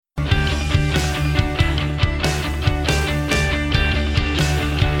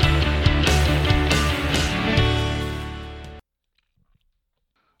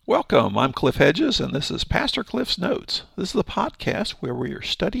Welcome. I'm Cliff Hedges, and this is Pastor Cliff's Notes. This is the podcast where we are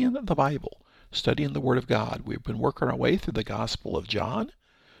studying the Bible, studying the Word of God. We've been working our way through the Gospel of John.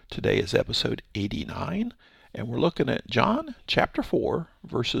 Today is episode 89, and we're looking at John chapter 4,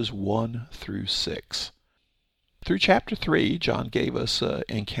 verses 1 through 6. Through chapter 3, John gave us an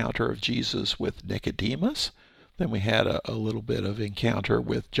encounter of Jesus with Nicodemus. Then we had a little bit of encounter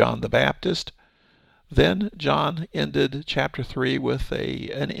with John the Baptist. Then John ended chapter 3 with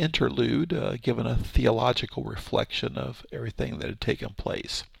an interlude, giving a theological reflection of everything that had taken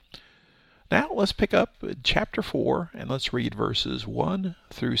place. Now let's pick up chapter 4 and let's read verses 1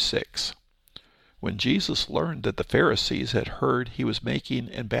 through 6. When Jesus learned that the Pharisees had heard he was making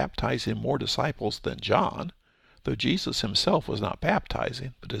and baptizing more disciples than John, though Jesus himself was not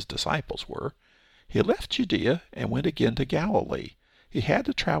baptizing, but his disciples were, he left Judea and went again to Galilee. He had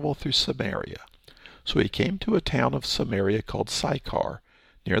to travel through Samaria. So he came to a town of Samaria called Sychar,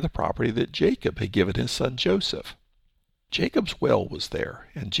 near the property that Jacob had given his son Joseph. Jacob's well was there,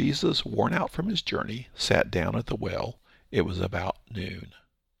 and Jesus, worn out from his journey, sat down at the well. It was about noon.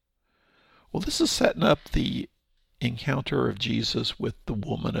 Well, this is setting up the encounter of Jesus with the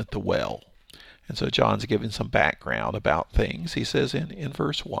woman at the well. And so John's giving some background about things. He says in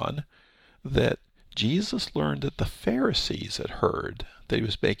verse 1 that Jesus learned that the Pharisees had heard that he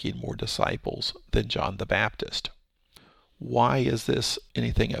was making more disciples than John the Baptist. Why is this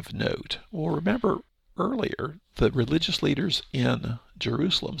anything of note? Well, remember earlier, the religious leaders in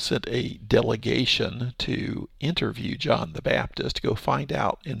Jerusalem sent a delegation to interview John the Baptist to go find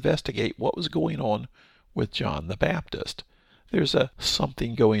out, investigate what was going on with John the Baptist. There's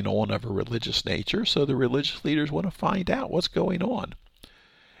something going on of a religious nature, so the religious leaders want to find out what's going on.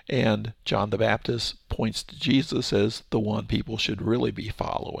 And John the Baptist points to Jesus as the one people should really be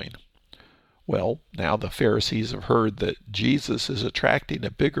following. Well, now the Pharisees have heard that Jesus is attracting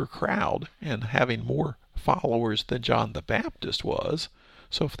a bigger crowd and having more followers than John the Baptist was.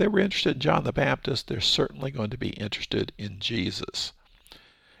 So if they were interested in John the Baptist, they're certainly going to be interested in Jesus.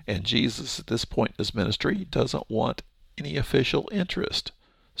 And Jesus, at this point in his ministry, doesn't want any official interest.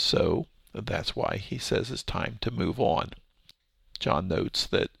 So that's why he says it's time to move on. John notes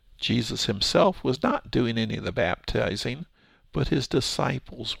that Jesus himself was not doing any of the baptizing, but his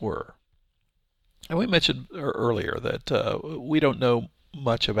disciples were. And we mentioned earlier that we don't know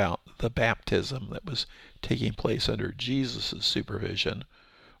much about the baptism that was taking place under Jesus' supervision.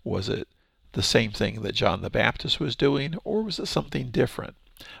 Was it the same thing that John the Baptist was doing, or was it something different?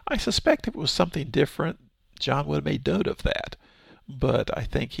 I suspect if it was something different, John would have made note of that. But I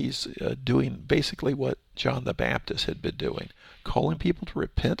think he's doing basically what John the Baptist had been doing, calling people to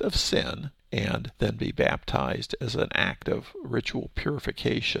repent of sin and then be baptized as an act of ritual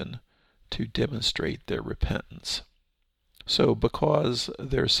purification to demonstrate their repentance. So because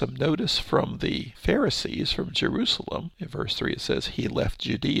there's some notice from the Pharisees from Jerusalem, in verse 3 it says, he left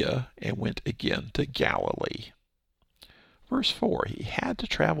Judea and went again to Galilee. Verse 4, he had to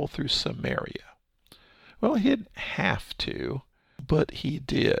travel through Samaria. Well, he didn't have to, but he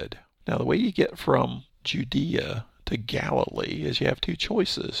did. Now, the way you get from Judea to Galilee is you have two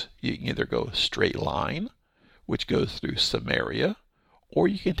choices. You can either go a straight line, which goes through Samaria, or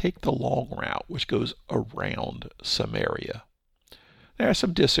you can take the long route, which goes around Samaria. There's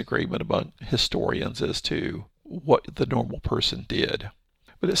some disagreement among historians as to what the normal person did.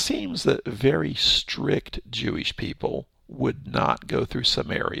 But it seems that very strict Jewish people would not go through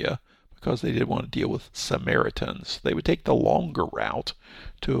Samaria because they didn't want to deal with Samaritans. They would take the longer route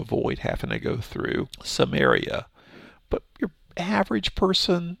to avoid having to go through Samaria. But your average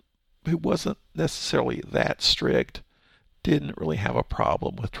person who wasn't necessarily that strict didn't really have a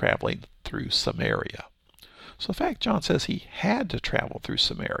problem with traveling through Samaria. So in fact, John says he had to travel through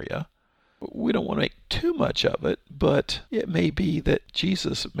Samaria. We don't want to make too much of it, but it may be that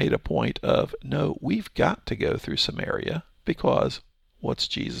Jesus made a point of, no, we've got to go through Samaria because what's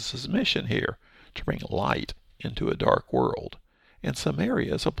Jesus' mission here? To bring light into a dark world. And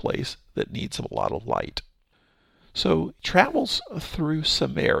Samaria is a place that needs a lot of light. So he travels through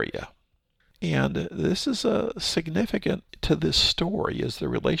Samaria. And this is significant to this story is the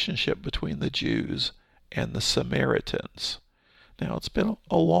relationship between the Jews and the Samaritans. Now, it's been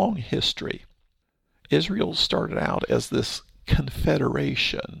a long history. Israel started out as this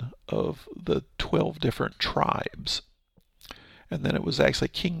confederation of the 12 different tribes. And then it was actually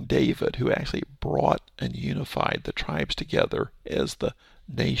King David who actually brought and unified the tribes together as the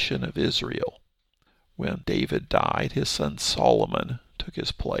nation of Israel. When David died, his son Solomon took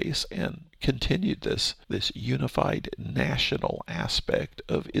his place and continued this unified national aspect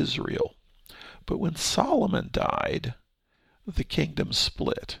of Israel. But when Solomon died, the kingdom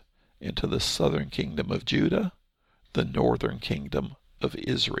split. into the southern kingdom of Judah, the northern kingdom of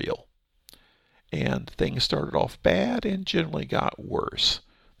Israel. And things started off bad and generally got worse.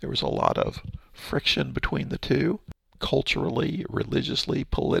 There was a lot of friction between the two, culturally, religiously,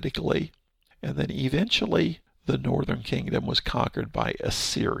 politically. And then eventually the northern kingdom was conquered by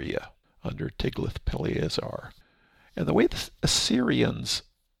Assyria under Tiglath-Pileser. And the way the Assyrians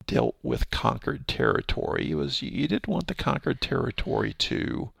dealt with conquered territory was you didn't want the conquered territory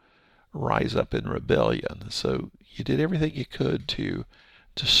to rise up in rebellion. So you did everything you could to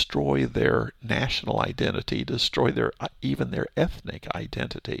destroy their national identity, destroy even their ethnic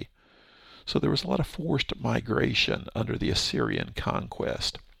identity. So there was a lot of forced migration under the Assyrian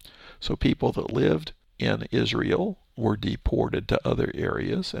conquest. So people that lived in Israel were deported to other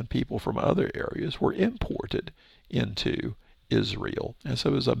areas, and people from other areas were imported into Israel. And so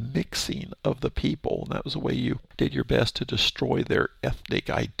it was a mixing of the people, and that was the way you did your best to destroy their ethnic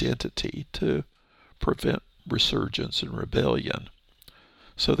identity to prevent resurgence and rebellion.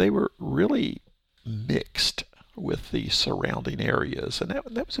 So they were really mixed with the surrounding areas, and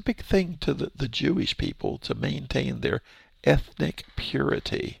that was a big thing to the Jewish people, to maintain their ethnic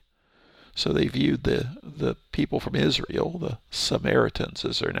purity. So they viewed the people from Israel, the Samaritans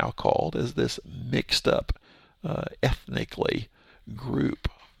as they're now called, as this mixed up ethnically group,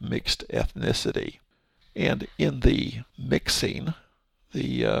 mixed ethnicity. And in the mixing,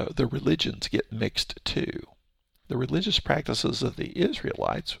 the religions get mixed too. The religious practices of the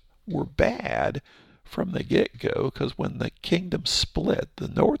Israelites were bad from the get-go, because when the kingdom split, the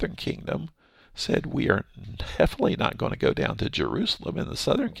northern kingdom said, we are definitely not going to go down to Jerusalem in the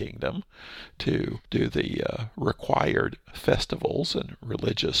southern kingdom to do the required festivals and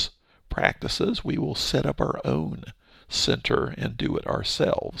religious practices. We will set up our own center and do it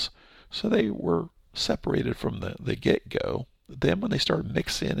ourselves. So they were separated from the get-go. Then when they started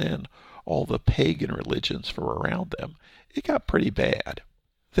mixing in all the pagan religions from around them, it got pretty bad.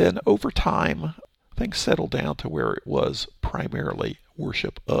 Then over time, things settled down to where it was primarily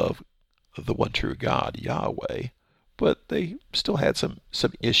worship of the one true God, Yahweh, but they still had some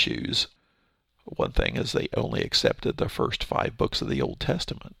issues. One thing is they only accepted the first 5 books of the Old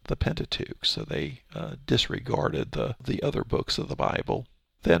Testament, the Pentateuch, so they disregarded the other books of the Bible.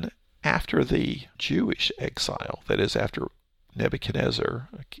 Then after the Jewish exile, that is after Nebuchadnezzar,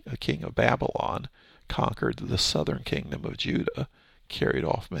 a king of Babylon, conquered the southern kingdom of Judah, carried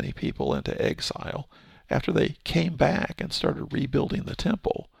off many people into exile. After they came back and started rebuilding the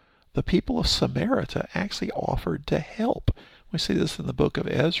temple, the people of Samaria actually offered to help. We see this in the book of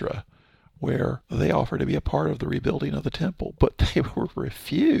Ezra, where they offered to be a part of the rebuilding of the temple, but they were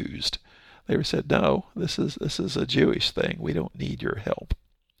refused. They were said, no, this is a Jewish thing. We don't need your help.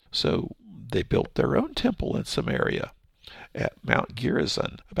 So they built their own temple in Samaria at Mount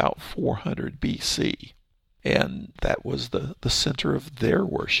Gerizim about 400 BC. And that was the center of their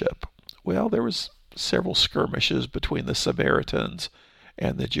worship. Well, there was several skirmishes between the Samaritans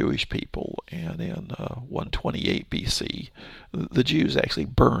and the Jewish people, and in 128 BC, the Jews actually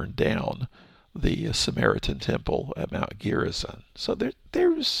burned down the Samaritan temple at Mount Gerizim. So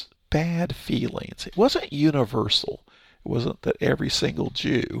there's bad feelings. It wasn't universal. It wasn't that every single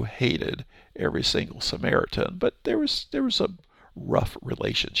Jew hated every single Samaritan, but there was some rough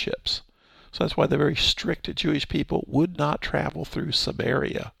relationships. So that's why the very strict Jewish people would not travel through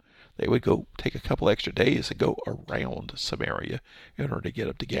Samaria. They would go take a couple extra days and go around Samaria in order to get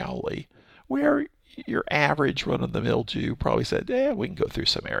up to Galilee, where your average run-of-the-mill Jew probably said, we can go through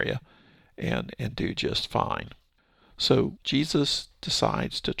Samaria and do just fine. So Jesus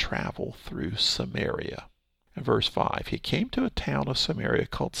decides to travel through Samaria. In verse 5, he came to a town of Samaria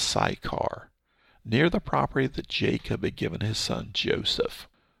called Sychar, near the property that Jacob had given his son Joseph.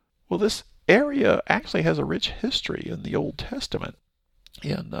 Well, this area actually has a rich history in the Old Testament.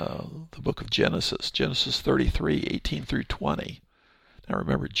 In the book of Genesis 33, 18 through 20. Now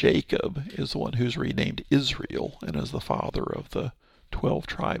remember, Jacob is the one who's renamed Israel and is the father of the 12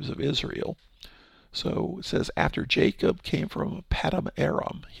 tribes of Israel. So it says, after Jacob came from Paddan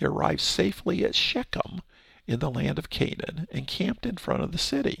Aram, he arrived safely at Shechem in the land of Canaan and camped in front of the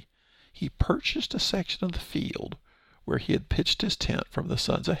city. He purchased a section of the field where he had pitched his tent from the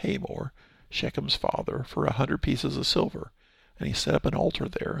sons of Hamor, Shechem's father, for 100 pieces of silver. And he set up an altar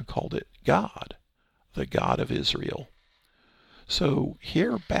there and called it God, the God of Israel. So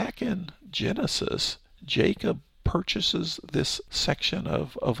here back in Genesis, Jacob purchases this section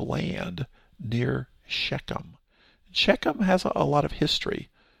of land near Shechem. Shechem has a lot of history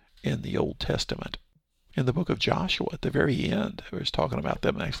in the Old Testament. In the book of Joshua, at the very end, it was talking about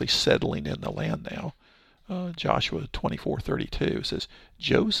them actually settling in the land now. Joshua 24:32 says,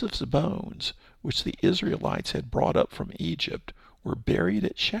 Joseph's bones, which the Israelites had brought up from Egypt, were buried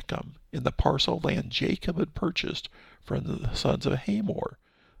at Shechem in the parcel of land Jacob had purchased from the sons of Hamor,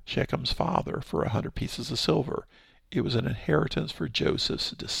 Shechem's father, for 100 pieces of silver. It was an inheritance for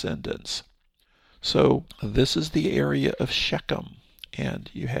Joseph's descendants. So this is the area of Shechem, and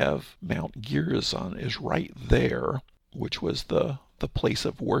you have Mount Gerizim is right there, which was the place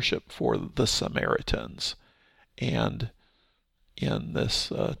of worship for the Samaritans. And in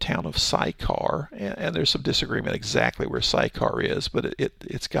this town of Sychar, and there's some disagreement exactly where Sychar is, but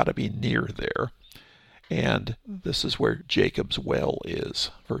it's got to be near there. And this is where Jacob's well is.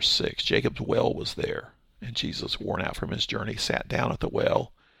 Verse 6, Jacob's well was there, and Jesus, worn out from his journey, sat down at the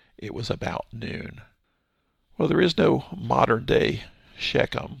well. It was about noon. Well, there is no modern-day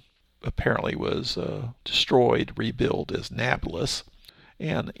Shechem. Apparently was destroyed, rebuilt as Nablus.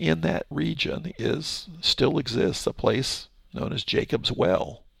 And in that region still exists a place known as Jacob's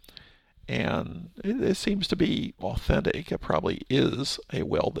Well. And it seems to be authentic. It probably is a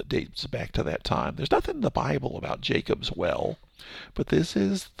well that dates back to that time. There's nothing in the Bible about Jacob's Well, but this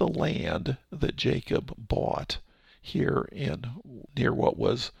is the land that Jacob bought here near what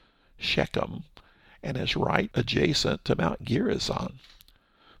was Shechem, and is right adjacent to Mount Gerizim.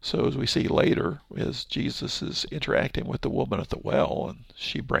 So as we see later, as Jesus is interacting with the woman at the well, and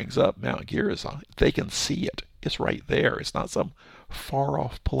she brings up Mount Gerizim, they can see it. It's right there. It's not some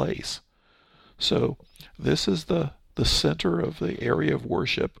far-off place. So this is the center of the area of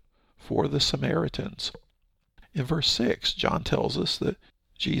worship for the Samaritans. In verse 6, John tells us that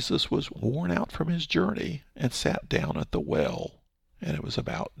Jesus was worn out from his journey and sat down at the well, and it was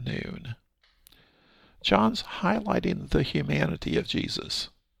about noon. John's highlighting the humanity of Jesus.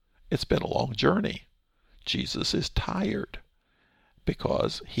 It's been a long journey. Jesus is tired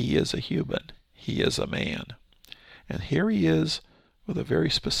because he is a human. He is a man. And here he is with a very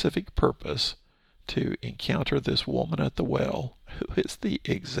specific purpose to encounter this woman at the well, who is the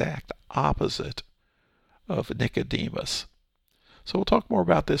exact opposite of Nicodemus. So we'll talk more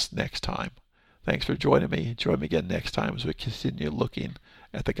about this next time. Thanks for joining me. Join me again next time as we continue looking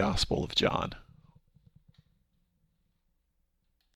at the Gospel of John.